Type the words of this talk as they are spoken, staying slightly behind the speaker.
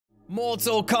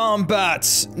Mortal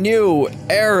Kombat, new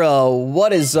era.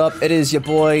 What is up? It is your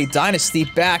boy Dynasty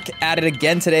back at it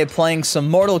again today, playing some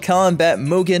Mortal Kombat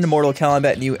Mugen, Mortal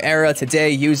Kombat New Era. Today,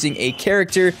 using a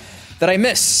character that I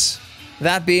miss,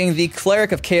 that being the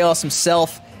Cleric of Chaos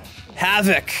himself,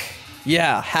 Havik.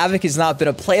 Yeah, Havik has not been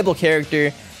a playable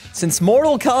character since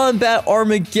Mortal Kombat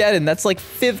Armageddon. That's like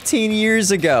 15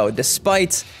 years ago,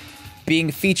 despite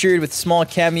being featured with small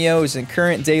cameos and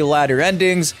current day ladder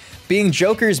endings. Being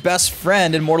Joker's best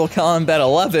friend in Mortal Kombat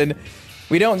 11,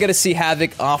 we don't get to see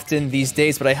Havik often these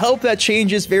days, but I hope that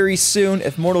changes very soon.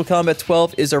 If Mortal Kombat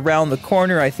 12 is around the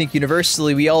corner, I think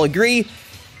universally we all agree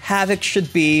Havik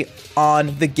should be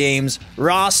on the game's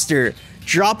roster.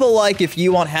 Drop a like if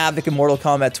you want Havik in Mortal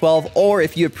Kombat 12, or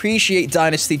if you appreciate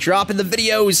Dynasty, drop in the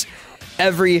videos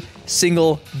every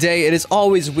single day. It is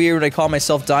always weird when I call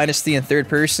myself Dynasty in third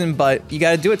person, but you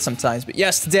gotta do it sometimes. But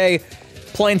yes, today,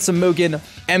 playing some Mugen,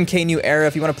 MK New Era.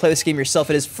 If you want to play this game yourself,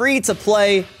 it is free to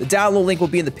play. The download link will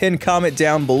be in the pinned comment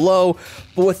down below.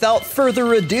 But without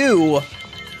further ado,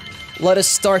 let us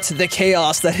start the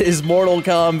chaos that is Mortal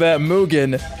Kombat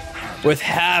Mugen with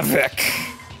Havik,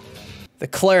 the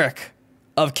Cleric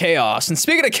of Chaos. And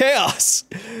speaking of chaos,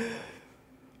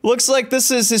 looks like this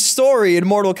is his story in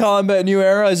Mortal Kombat New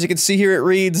Era. As you can see here, it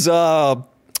reads,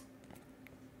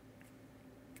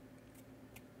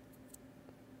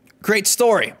 great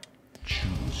story.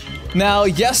 Now,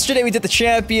 yesterday we did the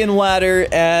champion ladder,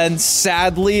 and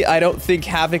sadly, I don't think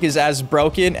Havik is as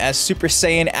broken as Super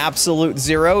Saiyan Absolute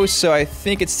Zero, so I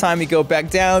think it's time to go back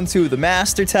down to the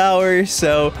Master Tower.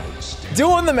 So,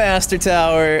 doing the Master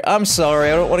Tower. I'm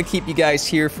sorry, I don't want to keep you guys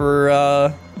here for,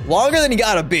 longer than you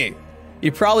gotta be.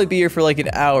 You'd probably be here for like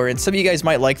an hour, and some of you guys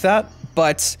might like that,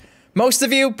 but most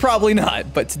of you, probably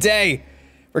not. But today,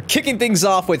 we're kicking things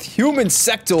off with Human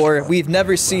Sector. We've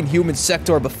never seen Human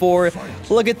Sector before.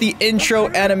 Look at the intro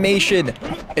animation.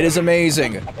 It is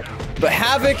amazing. But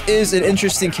Havik is an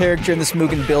interesting character in this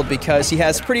Mugen build because he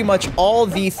has pretty much all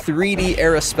the 3D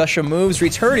era special moves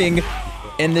returning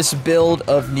in this build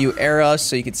of New Era.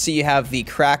 So you can see you have the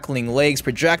crackling legs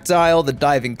projectile, the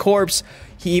diving corpse.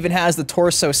 He even has the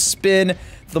torso spin,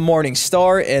 the morning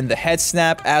star, and the head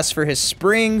snap. As for his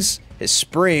springs, his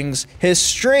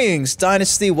strings,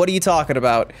 Dynasty, what are you talking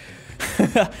about?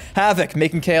 Havik,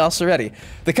 making chaos already.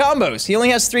 The combos, he only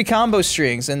has 3 combo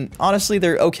strings, and honestly,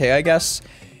 they're okay, I guess.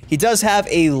 He does have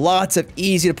a lot of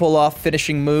easy to pull off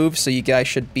finishing moves, so you guys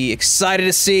should be excited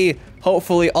to see,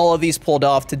 hopefully, all of these pulled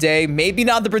off today. Maybe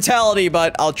not the brutality,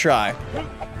 but I'll try.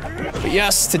 But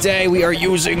yes, today we are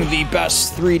using the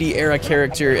best 3D era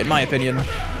character, in my opinion.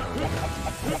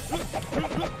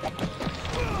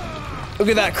 Look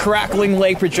at that crackling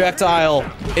leg projectile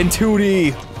in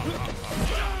 2D.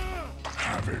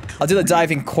 I'll do the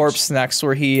diving corpse next,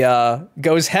 where he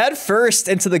goes head first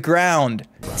into the ground.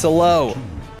 It's a low.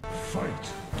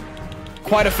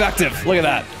 Quite effective. Look at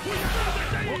that.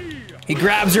 He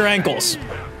grabs your ankles.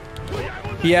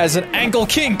 He has an ankle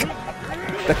kink.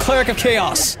 The Cleric of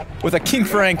Chaos with a kink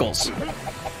for ankles.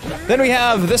 Then we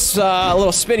have this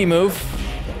little spinny move.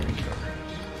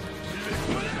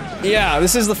 Yeah,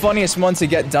 this is the funniest one to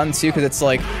get done too, because it's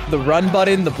like the run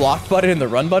button, the block button, and the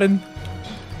run button.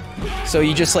 So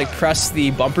you just like press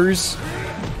the bumpers.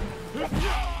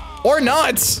 Or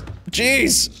not!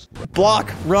 Jeez!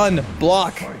 Block, run,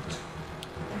 block.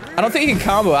 I don't think you can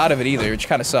combo out of it either, which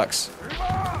kind of sucks.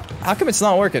 How come it's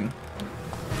not working?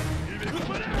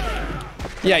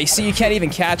 Yeah, you see you can't even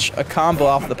catch a combo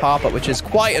off the pop-up, which is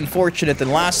quite unfortunate.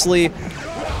 Then lastly,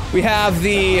 we have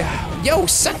the... Yo,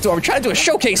 Sector, I'm trying to do a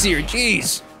showcase here,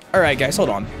 jeez. Alright, guys, hold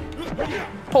on.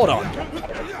 Hold on.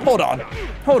 Hold on.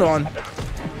 Hold on.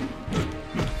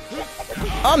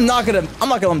 I'm not gonna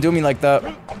let him do me like that.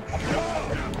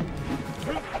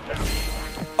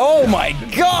 Oh my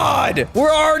god!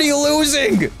 We're already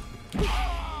losing!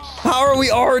 How are we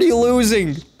already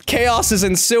losing? Chaos is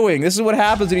ensuing. This is what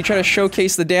happens when you try to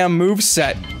showcase the damn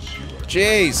moveset.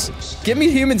 Jeez. Give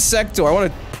me Human Sector. I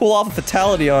want to pull off a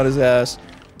fatality on his ass.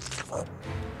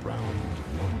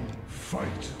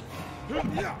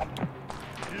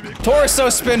 Torso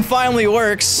spin finally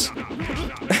works.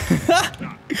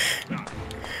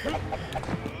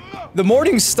 The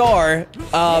Morning Star,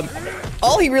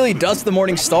 all he really does to the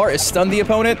Morning Star is stun the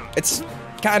opponent. It's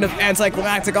kind of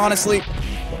anticlimactic, honestly.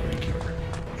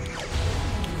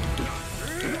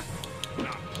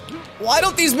 Why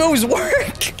don't these moves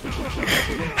work?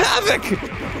 Havik!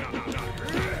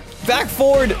 Back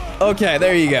forward. Okay,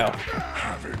 there you go.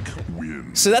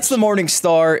 So that's the Morning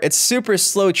Star. It's super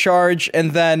slow charge,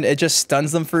 and then it just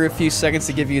stuns them for a few seconds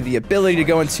to give you the ability to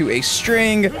go into a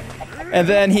string. And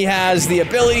then he has the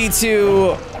ability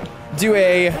to do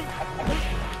a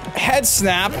Head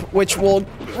Snap, which will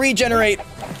regenerate,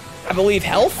 I believe,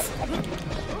 health?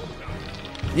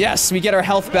 Yes, we get our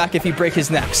health back if you break his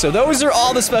neck. So those are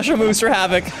all the special moves for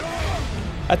Havik.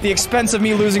 At the expense of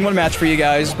me losing one match for you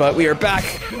guys, but we are back.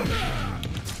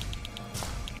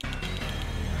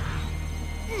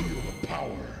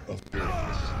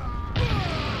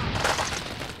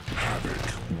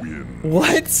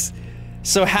 What?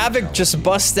 So Havik just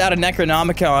busts out a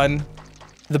Necronomicon,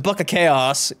 the Book of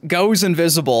Chaos, goes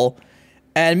invisible,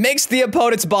 and makes the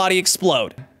opponent's body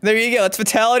explode. There you go, that's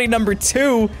fatality number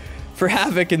 2 for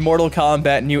Havik in Mortal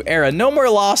Kombat New Era. No more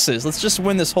losses, let's just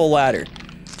win this whole ladder.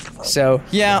 So,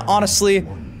 yeah, honestly,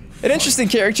 an interesting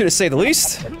character to say the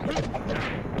least.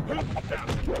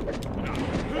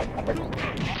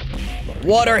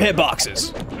 What are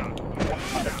hitboxes?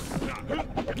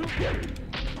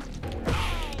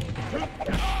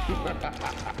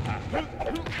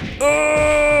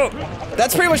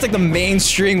 That's pretty much like the main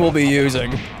string we'll be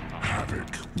using.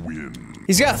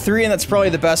 He's got 3 and that's probably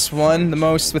the best one, the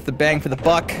most with the bang for the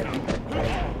buck.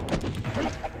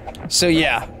 So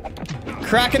yeah,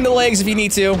 cracking the legs if you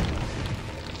need to.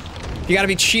 You gotta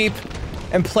be cheap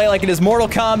and play like it is Mortal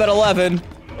Kombat 11.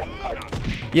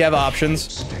 You have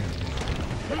options.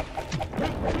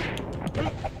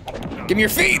 Give me your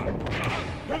feet!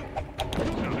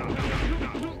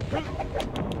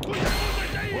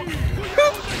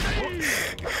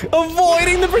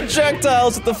 Avoiding the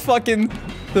projectiles with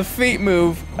the feet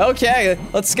move. Okay,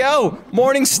 let's go.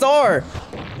 Morning Star.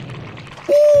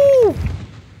 Woo!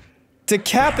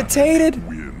 Decapitated.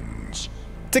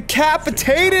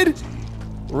 Decapitated.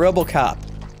 RoboCop.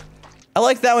 I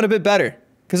like that one a bit better.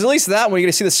 Because at least that one, you're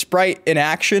gonna see the sprite in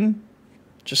action.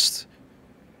 Just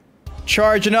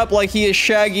charging up like he is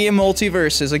Shaggy in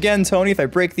Multiverses. Again, Tony, if I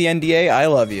break the NDA, I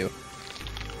love you.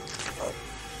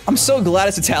 I'm so glad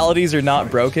his fatalities are not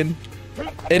broken.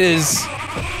 It is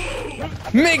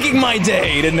making my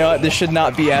day to know this should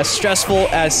not be as stressful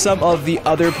as some of the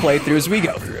other playthroughs we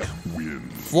go through.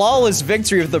 Flawless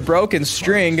victory with the broken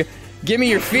string. Give me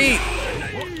your feet.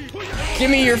 Give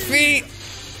me your feet.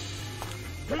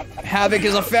 Havik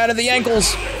is a fan of the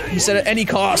ankles. He said at any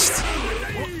cost.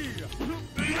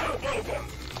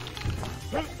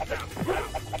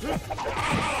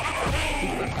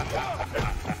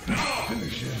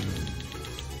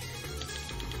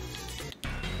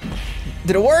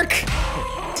 Did it work?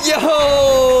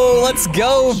 Yo, let's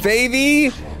go, baby.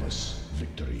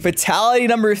 Fatality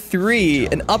number 3,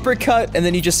 an uppercut, and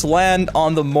then you just land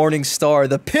on the Morning Star.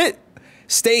 The pit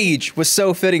stage was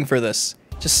so fitting for this.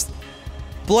 Just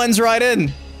blends right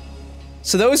in.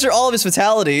 So those are all of his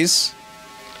fatalities.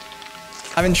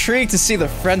 I'm intrigued to see the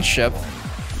friendship.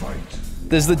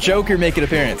 Does the Joker make an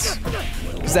appearance?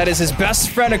 Because that is his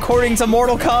best friend according to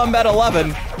Mortal Kombat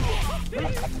 11.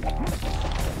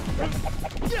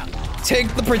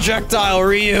 Take the projectile,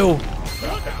 Ryu!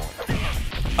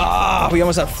 Ah, we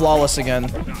almost had flawless again.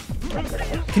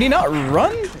 Can he not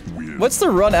run? What's the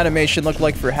run animation look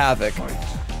like for Havik?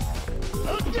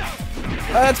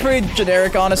 That's pretty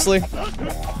generic, honestly.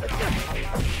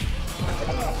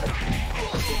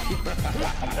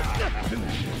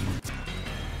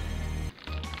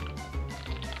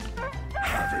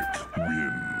 Havik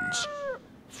wins.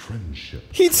 Friendship.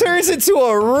 He turns into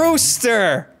a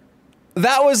rooster!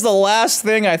 That was the last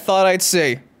thing I thought I'd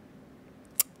see.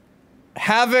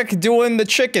 Havik doing the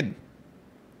chicken.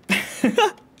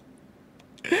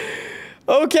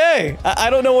 Okay, I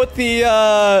don't know what the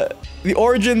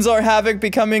origins are. Havik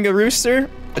becoming a rooster,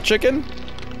 a chicken,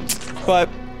 but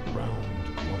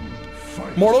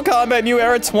Mortal Kombat New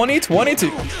Era 2022.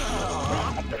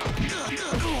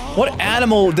 What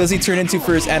animal does he turn into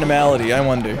for his animality? I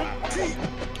wonder.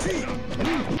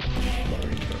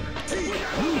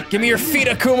 Give me your feet,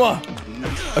 Akuma!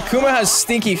 Akuma has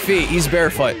stinky feet. He's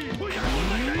barefoot.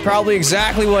 Probably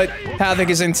exactly what Havik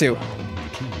is into.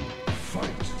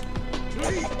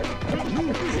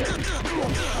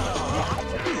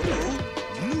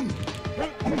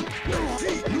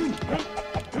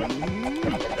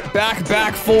 Back,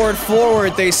 back, forward,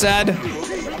 forward, they said.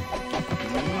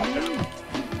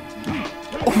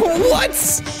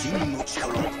 What?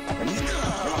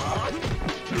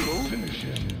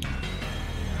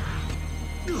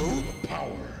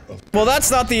 Well,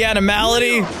 that's not the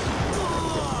animality.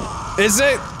 Is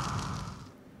it?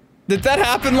 Did that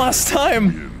happen last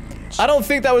time? I don't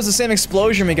think that was the same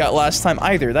explosion we got last time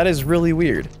either. That is really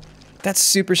weird. That's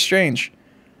super strange.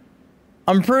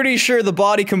 I'm pretty sure the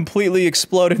body completely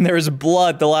exploded and there was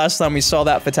blood the last time we saw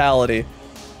that fatality.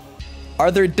 Are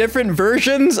there different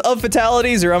versions of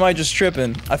fatalities or am I just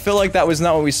tripping? I feel like that was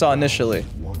not what we saw initially.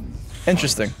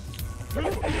 Interesting.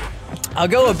 I'll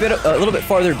go a little bit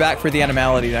farther back for the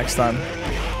animality next time.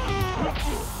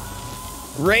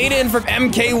 Raiden from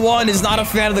MK1 is not a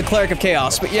fan of the Cleric of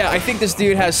Chaos, but yeah, I think this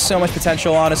dude has so much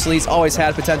potential, honestly. He's always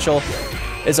had potential.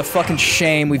 It's a fucking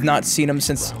shame we've not seen him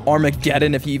since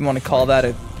Armageddon, if you even want to call that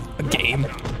a game.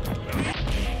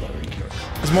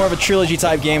 It's more of a trilogy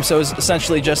type game, so it's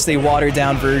essentially just a watered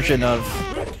down version of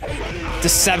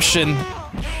Deception.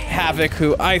 Havik,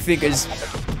 who I think is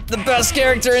the best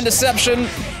character in Deception.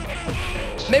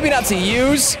 Maybe not to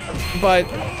use, but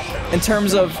in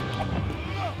terms of...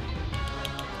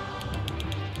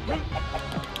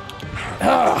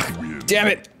 damn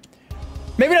it.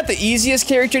 Maybe not the easiest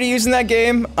character to use in that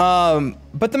game,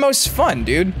 but the most fun,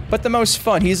 dude. But the most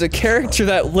fun. He's a character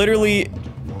that literally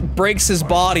breaks his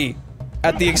body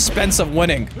at the expense of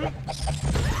winning.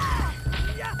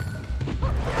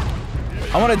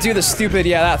 I want to do the stupid,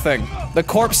 yeah, that thing. The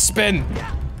corpse spin.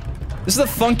 This is the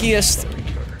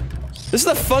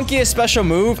funkiest special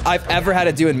move I've ever had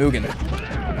to do in Mugen.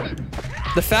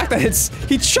 The fact that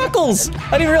he chuckles!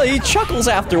 I didn't realize, he chuckles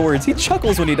afterwards. He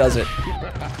chuckles when he does it.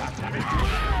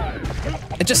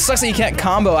 It just sucks that you can't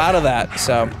combo out of that,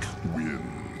 so.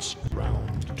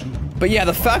 But yeah,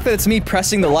 the fact that it's me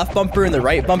pressing the left bumper and the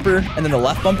right bumper, and then the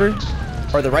left bumper,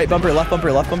 or the right bumper, left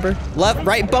bumper, left bumper,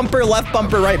 right bumper, left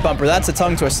bumper, right bumper. That's a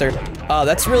tongue twister.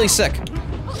 That's really sick.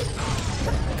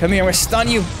 Come here, I'm gonna stun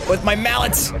you with my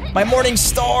mallet, my morning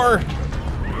star.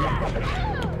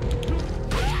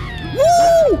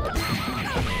 Woo!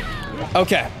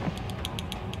 Okay.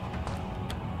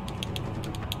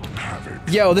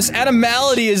 Yo, this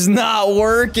animality is not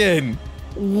working.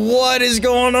 What is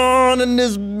going on in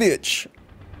this bitch?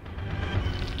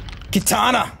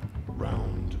 Katana.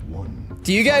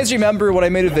 Do you guys remember when I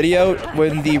made a video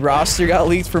when the roster got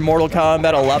leaked for Mortal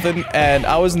Kombat 11 and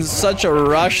I was in such a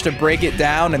rush to break it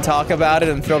down and talk about it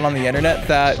and throw it on the internet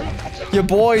that your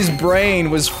boy's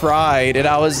brain was fried and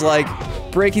I was like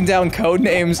breaking down code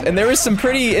names, and there was some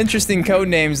pretty interesting code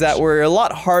names that were a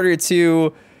lot harder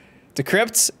to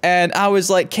decrypt, and I was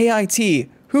like, KIT,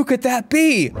 who could that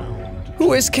be?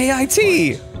 Who is KIT?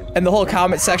 And the whole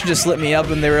comment section just lit me up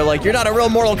and they were like, you're not a real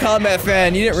Mortal Kombat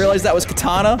fan, you didn't realize that was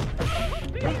Katana?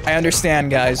 I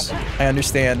understand, guys. I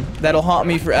understand. That'll haunt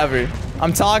me forever.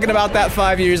 I'm talking about that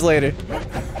 5 years later.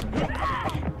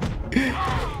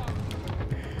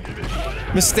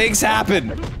 Mistakes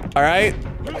happen, alright?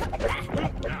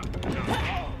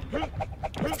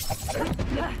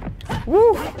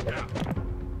 Woo!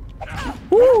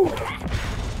 Woo!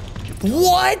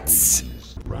 What?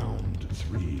 Round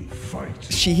 3, fight.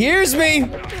 She hears me!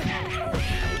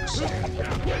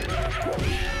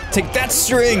 Take that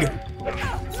string!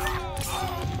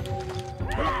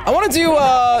 I want to do,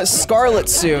 Scarlet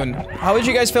soon. How would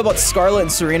you guys feel about Scarlet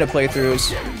and Serena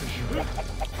playthroughs?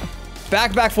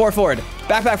 Back, back, forward, forward.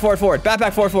 Back, back, forward, forward. Back,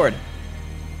 back, forward, forward.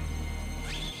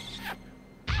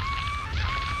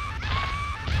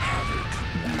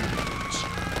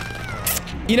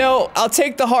 You know, I'll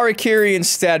take the Harakiri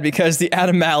instead because the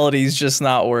animality is just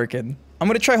not working. I'm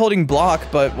gonna try holding block,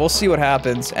 but we'll see what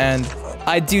happens. And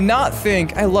I do not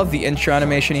think... I love the intro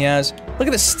animation he has. Look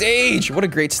at the stage! What a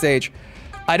great stage.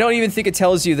 I don't even think it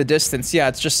tells you the distance. Yeah,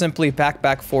 it's just simply back,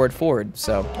 back, forward, forward,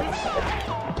 so...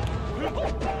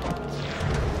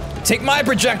 Take my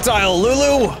projectile,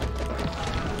 Lulu!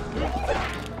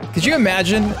 Could you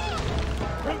imagine,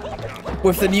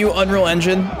 with the new Unreal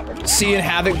Engine, seeing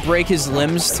Havik break his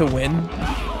limbs to win?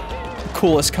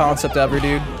 Coolest concept ever,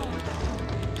 dude.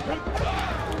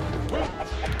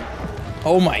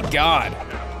 Oh my god.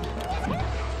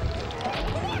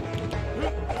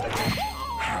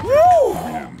 Woo!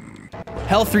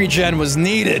 Health regen was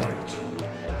needed.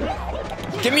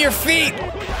 Give me your feet!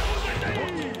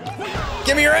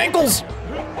 Give me your ankles!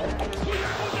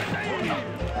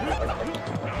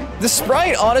 The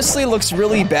sprite honestly looks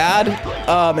really bad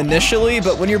initially,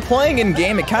 but when you're playing in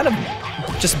game, it kind of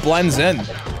just blends in.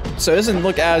 So it doesn't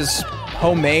look as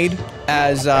homemade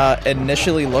as it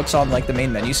initially looks on like the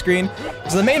main menu screen.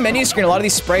 So the main menu screen, a lot of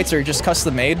these sprites are just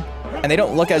custom made, and they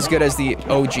don't look as good as the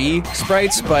OG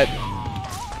sprites, but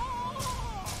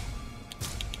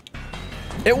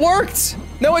it worked!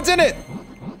 No, it didn't!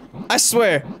 I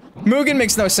swear. Mugen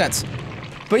makes no sense.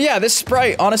 But yeah, this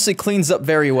sprite honestly cleans up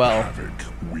very well.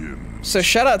 So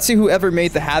shout out to whoever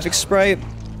made the Havik sprite.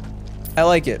 I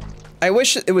like it. I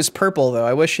wish it was purple though.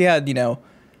 I wish he had, you know,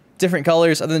 different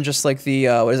colors other than just like the,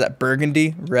 what is that,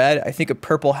 burgundy, red? I think a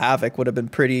purple Havik would have been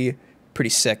pretty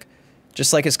sick.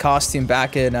 Just like his costume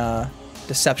back in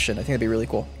Deception. I think that'd be really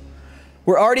cool.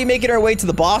 We're already making our way to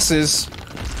the bosses.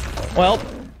 Well,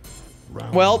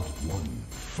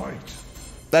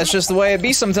 that's just the way it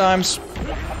be sometimes.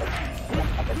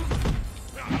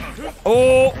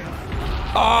 Oh!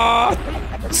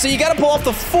 So you gotta pull off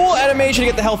the full animation to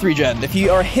get the health regen. If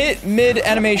you are hit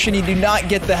mid-animation, you do not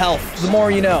get the health. The more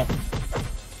you know.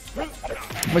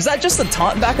 Was that just a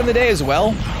taunt back in the day as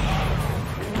well?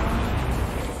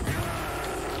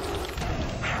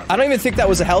 I don't even think that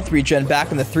was a health regen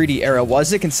back in the 3D era,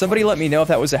 was it? Can somebody let me know if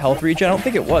that was a health regen? I don't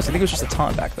think it was. I think it was just a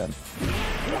taunt back then.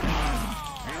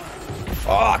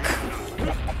 Fuck.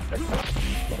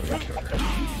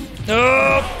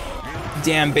 Oh!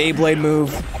 Damn Beyblade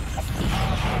move.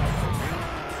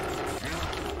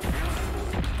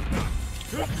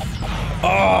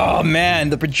 Oh man,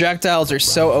 the projectiles are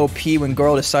so OP when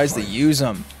Goro decides to use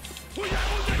them.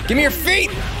 Give me your feet!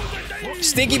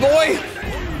 Stinky boy!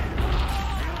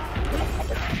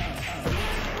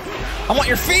 I want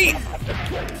your feet!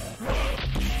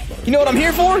 You know what I'm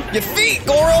here for? Your feet,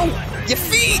 Goro! Your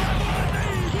feet!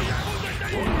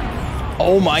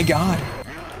 Oh my god.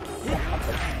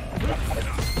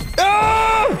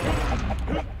 Ah!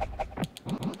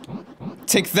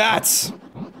 Take that!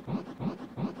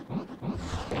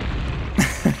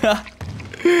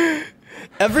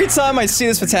 Every time I see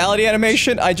this fatality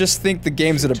animation, I just think the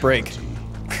game's gonna break.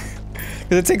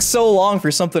 Because it takes so long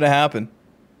for something to happen.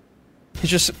 He's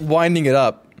just winding it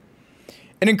up.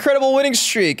 An incredible winning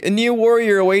streak. A new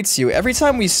warrior awaits you. Every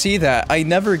time we see that, I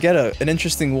never get an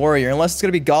interesting warrior, unless it's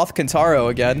gonna be Goth Kentaro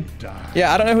again.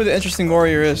 Yeah, I don't know who the interesting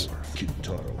warrior is.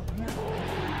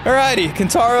 Alrighty,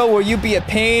 Kentaro, will you be a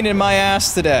pain in my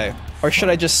ass today? Or should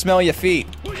I just smell your feet?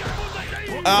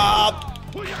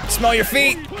 Smell your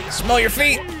feet! Smell your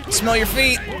feet! Smell your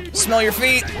feet! Smell your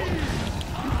feet!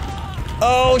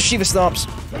 Oh, Shiva stomps.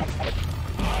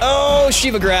 Oh,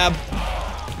 Shiva grab.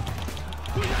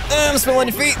 I'm smelling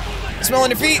your feet!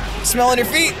 Smelling your feet! Smelling your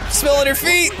feet! Smelling your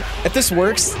feet! If this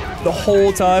works the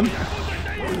whole time.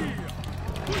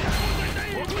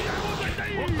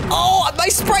 Oh, my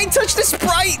sprite touched the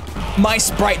sprite! My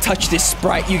sprite touched this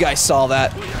sprite. You guys saw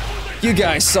that. You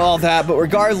guys saw that, but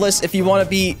regardless, if you want to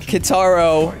be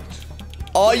Kitaro,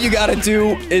 all you gotta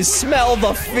do is smell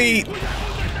the feet.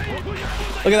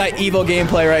 Look at that Evo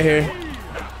gameplay right here.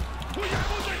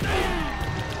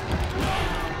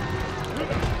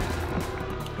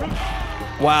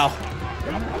 Wow.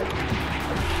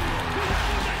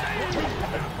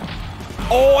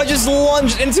 Oh, I just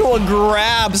lunged into a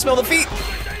grab. Smell the feet.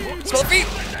 Smell the feet.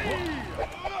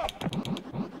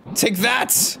 Take that.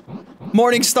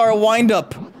 Morningstar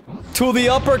windup. To the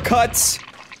uppercuts.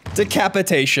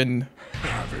 Decapitation.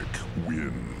 Havik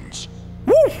wins.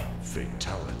 Woo!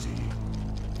 Fatality.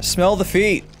 Smell the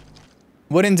feet.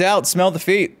 When in doubt, smell the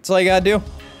feet. That's all you gotta do.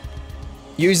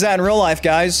 Use that in real life,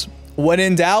 guys. When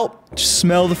in doubt, just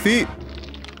smell the feet.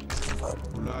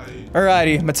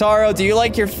 Alrighty, Mataro, do you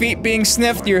like your feet being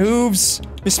sniffed? Your hooves?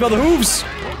 You smell the hooves!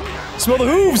 Smell the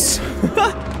hooves!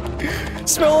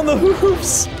 Smelling the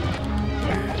hooves!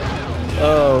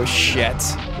 Oh, shit.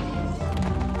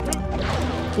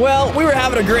 Well, we were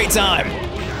having a great time.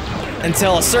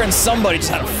 Until a certain somebody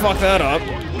just had to fuck that up.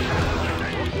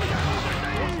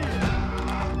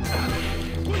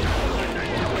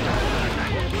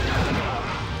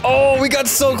 Oh, we got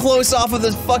so close off of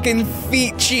the fucking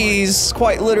feet cheese,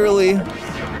 quite literally.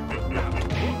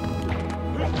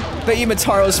 Bet you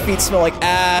Mataro's feet smell like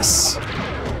ass.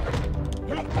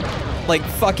 Like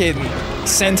fucking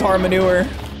centaur manure.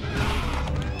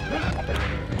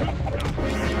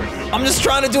 I'm just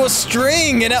trying to do a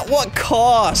string, and at what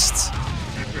cost?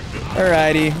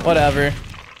 Alrighty, whatever.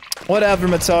 Whatever,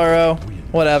 Mataro.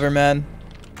 Whatever, man.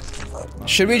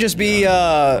 Should we just be,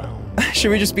 should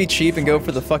we just be cheap and go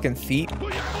for the fucking feet?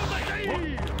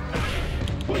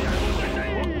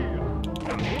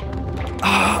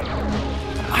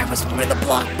 I was putting the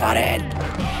block button!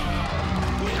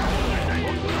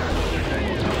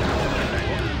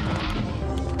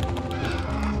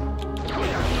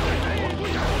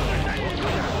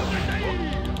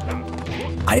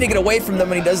 I need to get away from them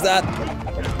when he does that.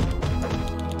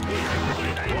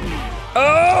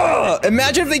 Oh!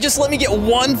 Imagine if they just let me get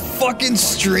one fucking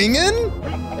string in?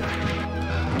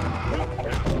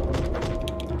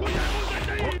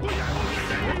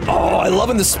 Oh, I love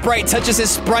when the sprite touches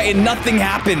his sprite and nothing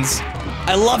happens.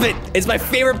 I love it. It's my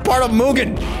favorite part of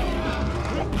Mugen.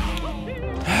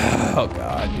 Oh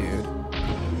god, dude.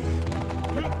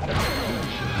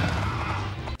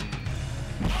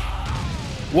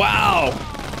 Wow.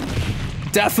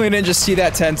 Definitely didn't just see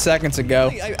that 10 seconds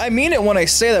ago. I mean it when I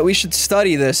say that we should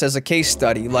study this as a case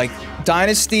study. Like,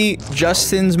 Dynasty,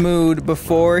 Justin's mood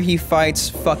before he fights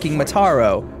fucking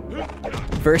Mataro.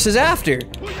 Versus after.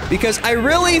 Because I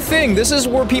really think this is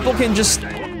where people can just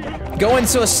go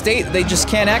into a state they just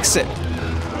can't exit.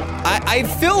 I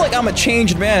feel like I'm a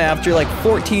changed man after like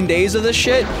 14 days of this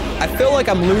shit. I feel like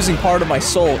I'm losing part of my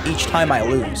soul each time I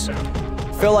lose.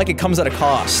 I feel like it comes at a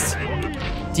cost.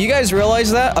 Do you guys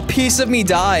realize that? A piece of me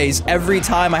dies every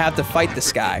time I have to fight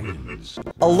this guy.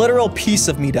 A literal piece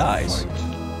of me dies.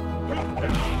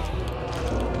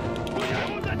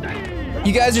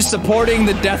 You guys are supporting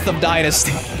the death of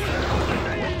Dynasty.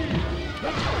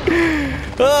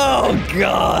 Oh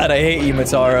god, I hate you,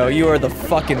 Mataro. You are the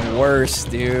fucking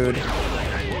worst, dude.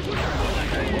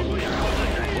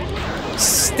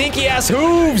 Stinky ass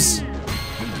hooves!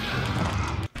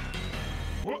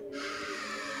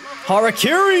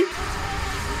 Harakiri!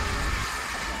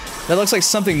 That looks like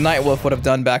something Nightwolf would have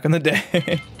done back in the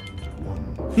day.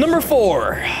 Number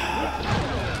 4.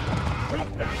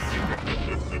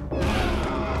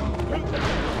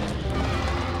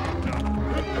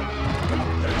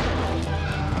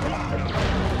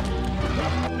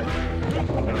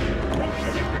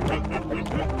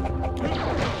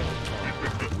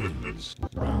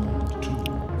 Round 2,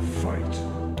 fight.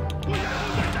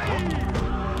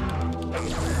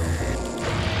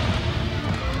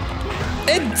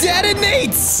 It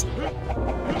detonates!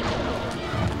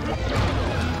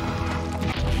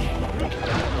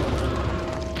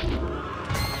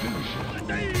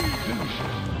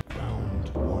 Round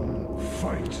 1,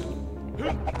 fight.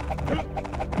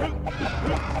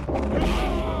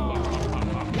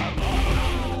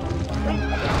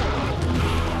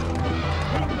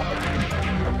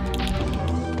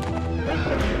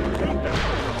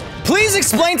 Please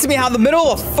explain to me how the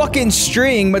middle of a fucking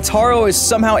string Mataro is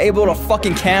somehow able to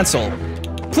fucking cancel.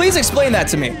 Please explain that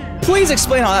to me. Please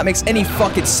explain how that makes any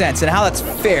fucking sense and how that's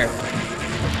fair.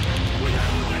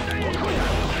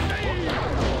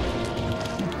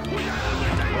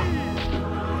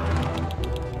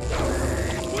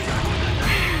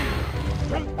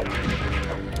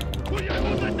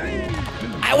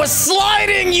 I was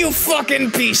sliding, you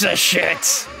fucking piece of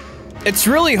shit! It's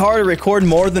really hard to record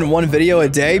more than one video a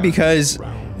day because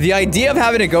the idea of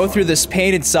having to go through this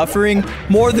pain and suffering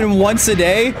more than once a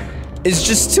day is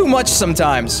just too much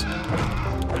sometimes.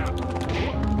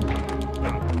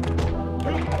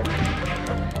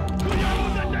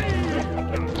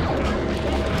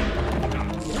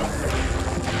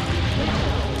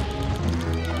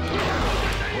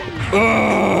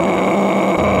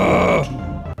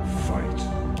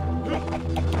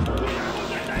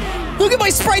 Look at my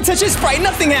sprite, touch his sprite,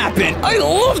 nothing happened. I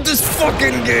love this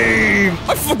fucking game.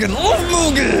 I fucking love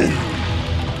Mugen.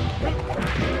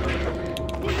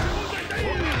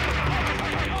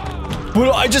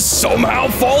 Will I just somehow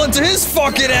fall into his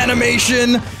fucking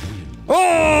animation?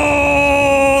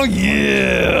 Oh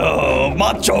yeah,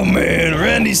 Macho Man,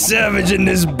 Randy Savage in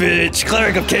this bitch,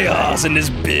 Cleric of Chaos in this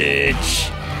bitch.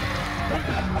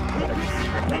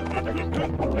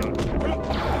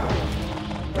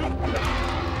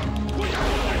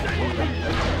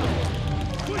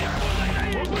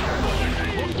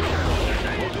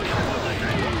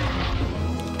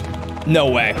 No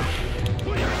way.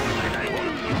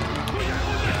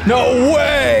 No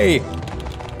way!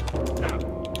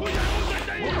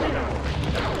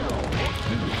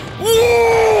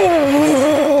 Whoa!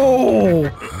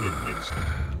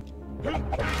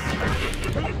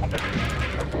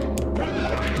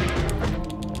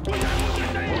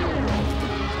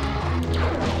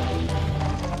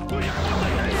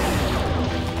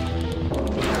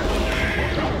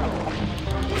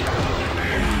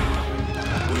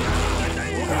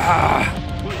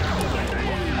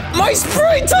 My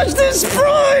sprite touched this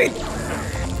sprite!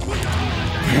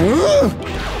 Huh?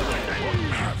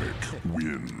 Havik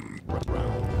win.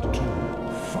 Round 2,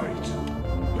 fight.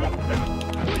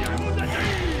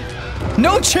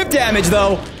 No chip damage,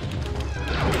 though.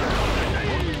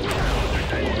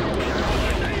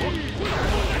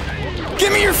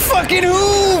 Give me your fucking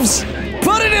hooves!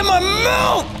 Put it in my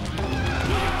mouth!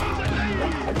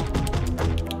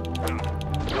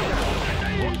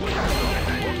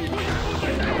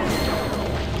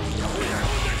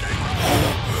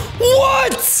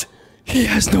 What? He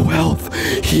has no health.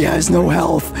 He has no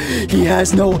health. He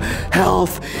has no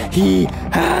health. He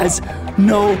has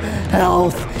no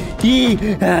health. He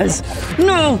has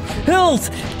no health.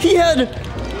 He had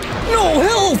no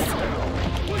health.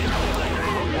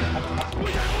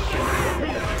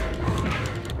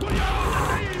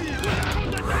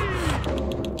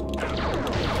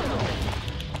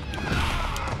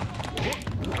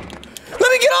 Let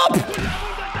me get up.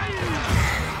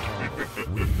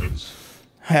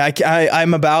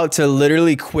 I'm about to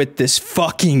literally quit this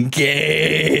fucking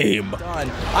game.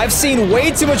 Done. I've seen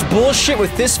way too much bullshit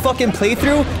with this fucking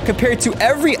playthrough compared to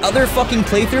every other fucking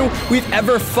playthrough we've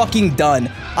ever fucking done.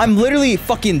 I'm literally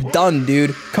fucking done,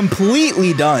 dude.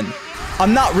 Completely done.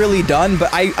 I'm not really done, but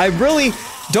I really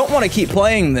don't want to keep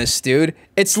playing this, dude.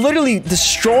 It's literally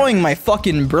destroying my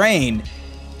fucking brain.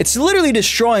 It's literally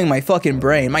destroying my fucking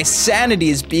brain. My sanity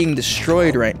is being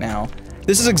destroyed right now.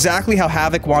 This is exactly how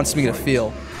Havik wants me to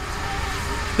feel.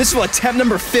 This is what, attempt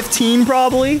number 15,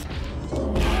 probably?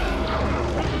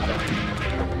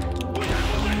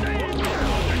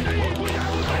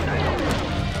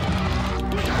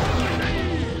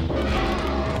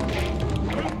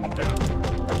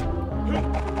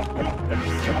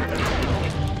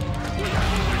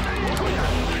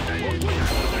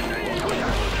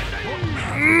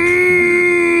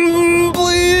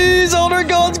 Please, Elder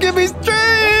Gods, give me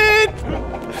strength!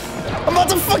 I'm about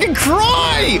to fucking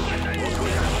cry!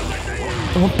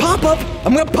 I'm gonna pop up!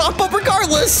 I'm gonna pop up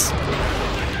regardless!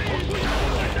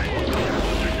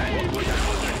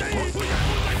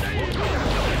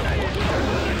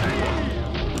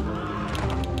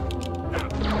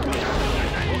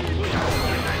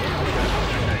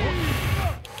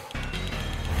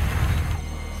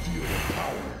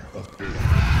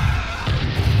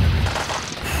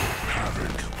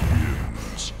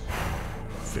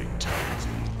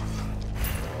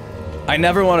 I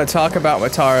never want to talk about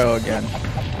Mataro again.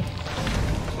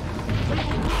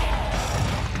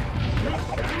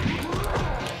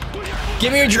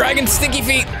 Give me your dragon sticky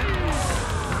feet!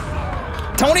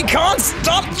 Tony Khan,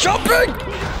 stop jumping!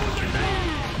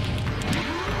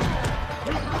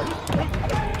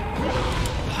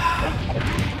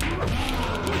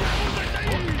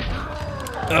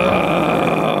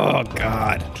 Oh,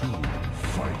 God.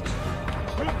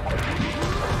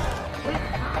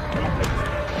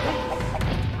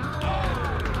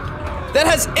 That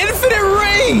has infinite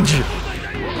range!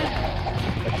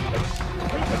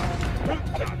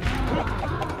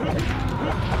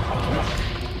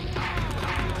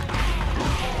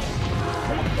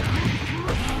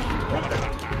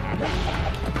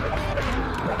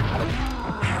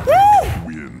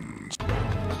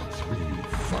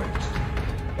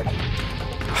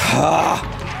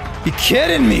 Ah, you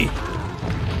kidding me?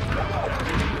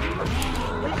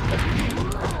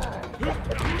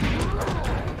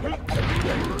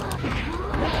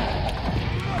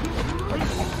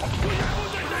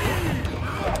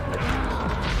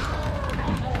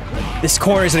 This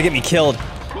corner is gonna get me killed.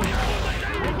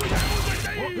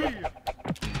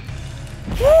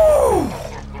 Woo!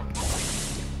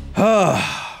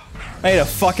 I need a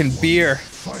fucking beer.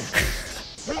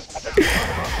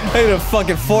 I need a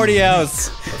fucking 40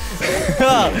 ounce.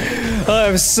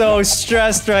 I'm so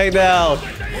stressed right now.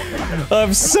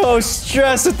 I'm so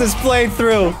stressed with this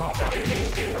playthrough.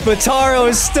 Mataro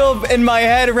is still in my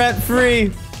head rent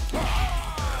free.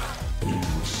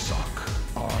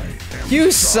 You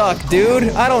suck, dude.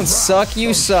 I don't suck.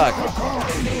 You suck.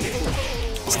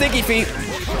 Stinky feet.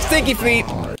 Stinky feet.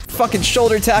 Fucking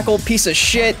shoulder tackle, piece of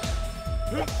shit.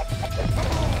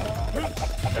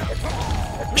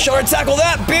 Shoulder tackle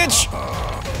that, bitch!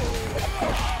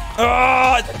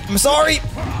 I'm sorry!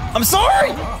 I'm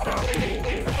sorry!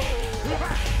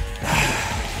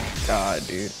 God,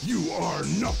 dude. You are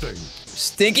nothing.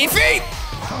 Stinky feet!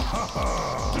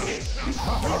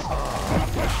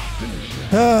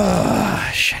 Ah,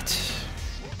 shit.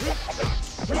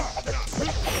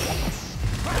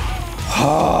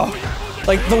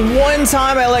 Like, the one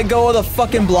time I let go of the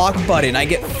fucking block button, I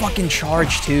get fucking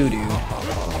charged too, dude.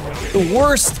 The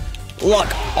worst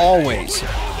luck, always.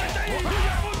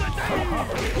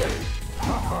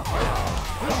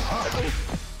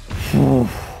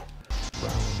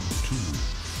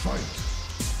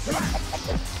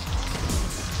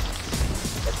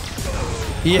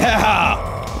 Yeah!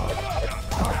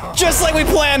 Just like we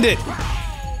planned it!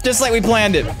 Just like we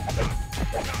planned it.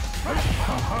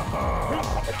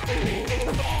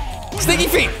 Stinky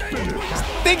feet!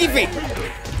 Stinky feet!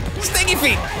 Stinky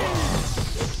feet!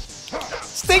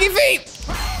 Stinky feet!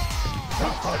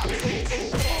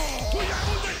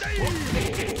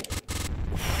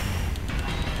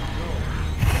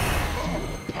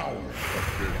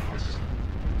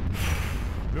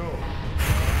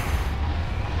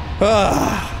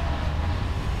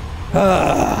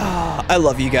 I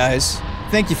love you guys.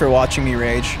 Thank you for watching me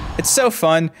rage. It's so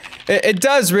fun. It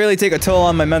does really take a toll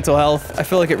on my mental health. I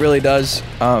feel like it really does.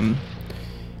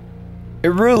 It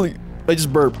really... I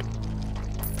just burped.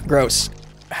 Gross.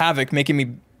 Havik making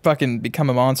me fucking become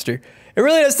a monster. It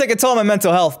really does take a toll on my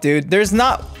mental health, dude. There's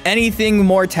not anything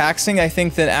more taxing, I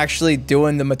think, than actually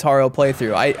doing the Mataro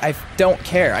playthrough. I don't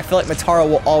care. I feel like Mataro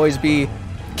will always be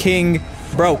King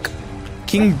Broke.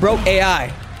 King Broke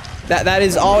AI. That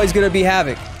is always gonna be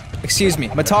Havik. Excuse me,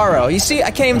 Mataro. You see,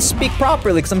 I can't even speak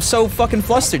properly because I'm so fucking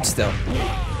flustered still.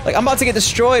 Like, I'm about to get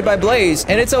destroyed by Blaze,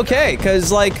 and it's okay,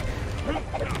 because, like,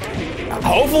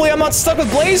 hopefully I'm not stuck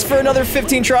with Blaze for another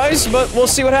 15 tries, but we'll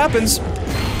see what happens.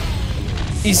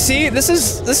 You see, this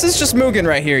is just Mugen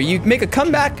right here. You make a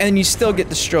comeback, and you still get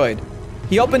destroyed.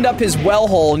 He opened up his well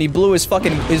hole, and he blew his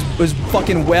fucking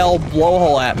well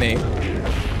blowhole at me.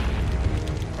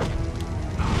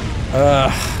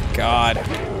 Ugh, God.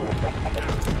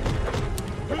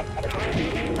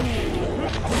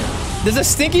 Does a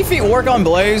Stinky Feet work on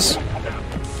Blaze?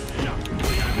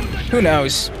 Who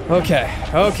knows? Okay,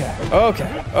 okay,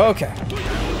 okay, okay.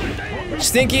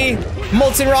 Stinky,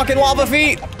 Molten Rock and Lava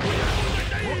Feet!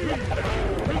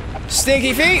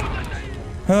 Stinky Feet!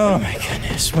 Oh my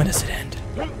goodness, when does it end?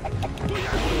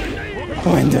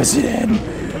 When does it end?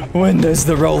 When does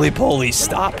the roly-poly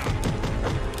stop?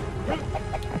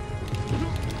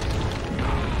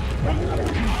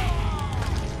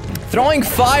 Throwing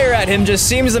fire at him just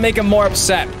seems to make him more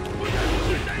upset.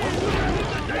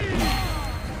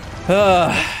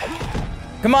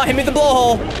 Come on, hit me with the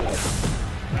blowhole.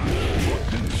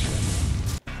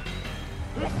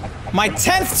 My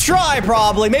 10th try,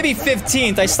 probably. Maybe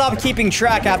 15th. I stopped keeping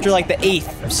track after, like, the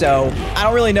 8th. So, I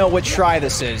don't really know what try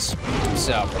this is.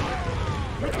 So.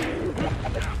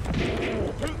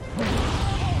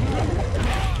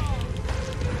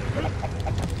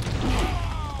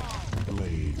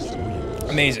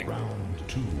 Amazing.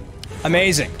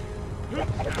 Amazing.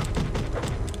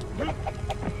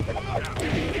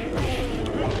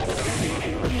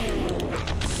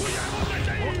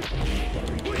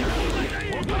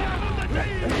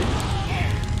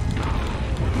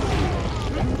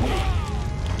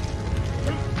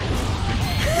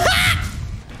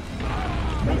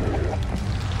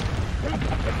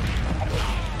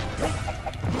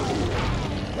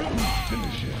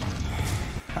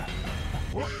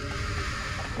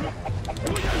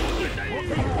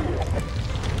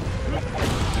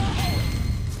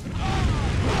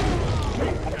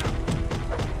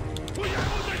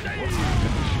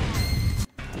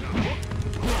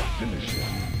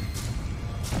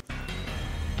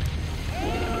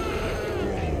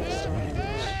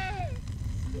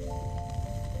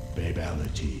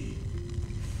 Babality.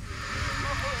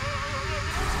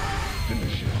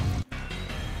 Finish him.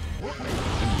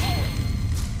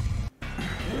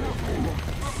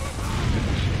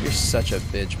 You're such a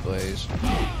bitch, Blaze.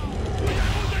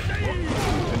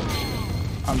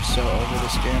 I'm so over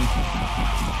this game.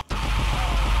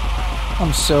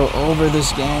 I'm so over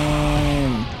this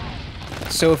game.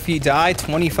 So if you die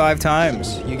 25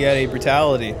 times, you get a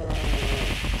brutality.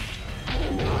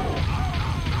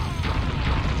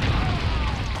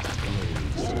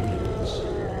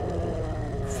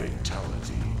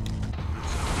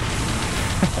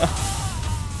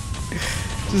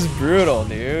 This is brutal,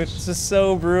 dude. This is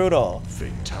so brutal.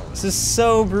 This is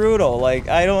so brutal. Like,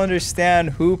 I don't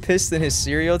understand who pissed in his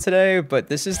cereal today, but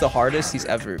this is the hardest he's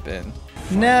ever been.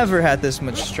 Never had this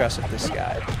much stress with this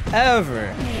guy.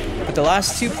 Ever. But the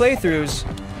last 2 playthroughs,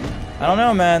 I don't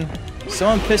know, man.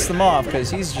 Someone pissed him off because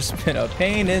he's just been a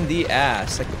pain in the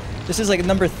ass. Like, this is like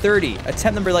number 30.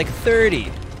 Attempt number like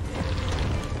 30.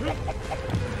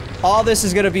 All this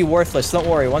is gonna be worthless, don't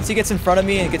worry. Once he gets in front of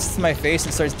me and gets to my face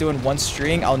and starts doing one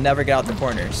string, I'll never get out the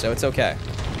corner, so it's okay.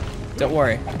 Don't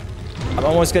worry. I'm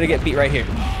almost gonna get beat right here.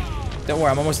 Don't worry,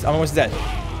 I'm almost dead.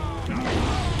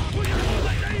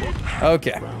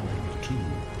 Okay.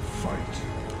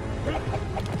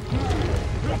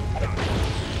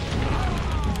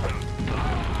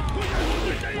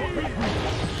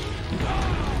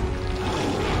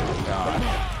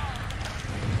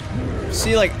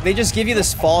 See, like, they just give you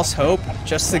this false hope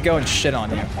just to go and shit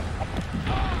on you.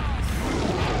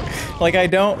 Like, I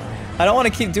don't want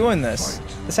to keep doing this.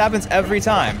 This happens every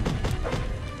time.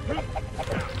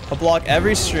 I'll block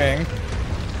every string.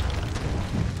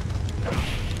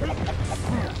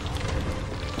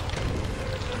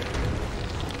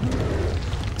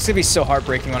 It's gonna be so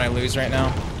heartbreaking when I lose right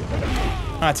now.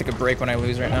 I'm gonna take a break when I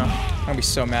lose right now. I'm gonna be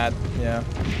so mad. Yeah.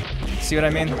 See what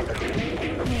I mean?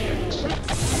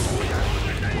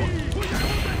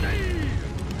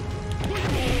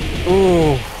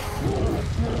 Ooh.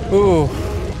 Ooh.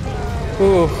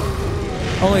 Ooh.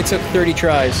 Only took 30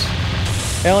 tries.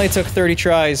 It only took 30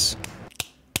 tries.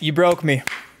 You broke me.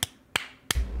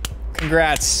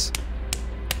 Congrats.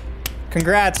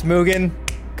 Congrats, Mugen.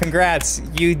 Congrats.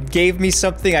 You gave me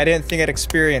something I didn't think I'd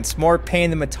experience. More pain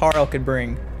than Mataro could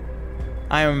bring.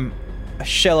 I am a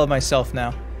shell of myself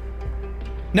now.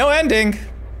 No ending.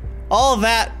 All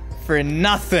that for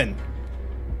nothing.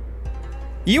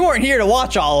 You weren't here to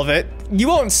watch all of it. You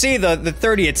won't see the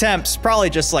 30 attempts, probably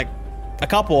just like a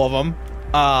couple of them.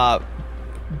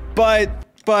 But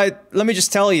let me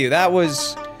just tell you, that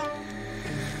was...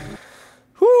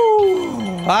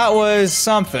 Whew, that was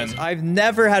something. I've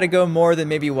never had to go more than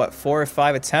maybe, what, 4 or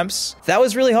 5 attempts? That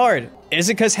was really hard. Is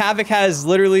it because Havik has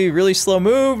literally really slow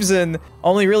moves and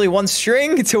only really one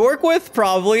string to work with?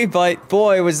 Probably, but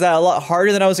boy, was that a lot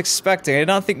harder than I was expecting. I did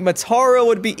not think Matara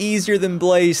would be easier than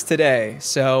Blaze today.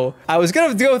 So I was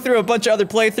gonna go through a bunch of other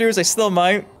playthroughs. I still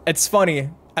might. It's funny.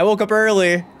 I woke up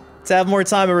early to have more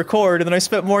time to record, and then I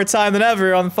spent more time than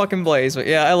ever on fucking Blaze. But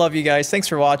yeah, I love you guys. Thanks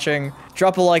for watching.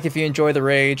 Drop a like if you enjoy the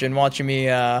rage and watching me,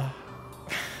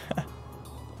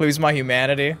 lose my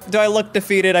humanity. Do I look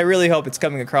defeated? I really hope it's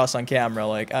coming across on camera.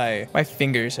 Like, my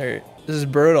fingers hurt. This is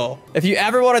brutal. If you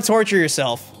ever want to torture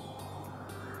yourself,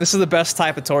 this is the best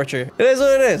type of torture. It is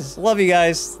what it is. Love you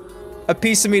guys. A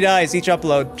piece of me dies each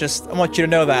upload. Just, I want you to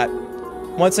know that.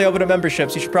 Once I open up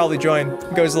memberships, you should probably join.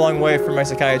 It goes a long way for my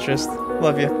psychiatrist.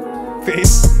 Love you.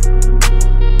 Peace.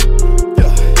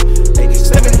 Yeah.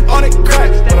 87 on it,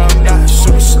 crack.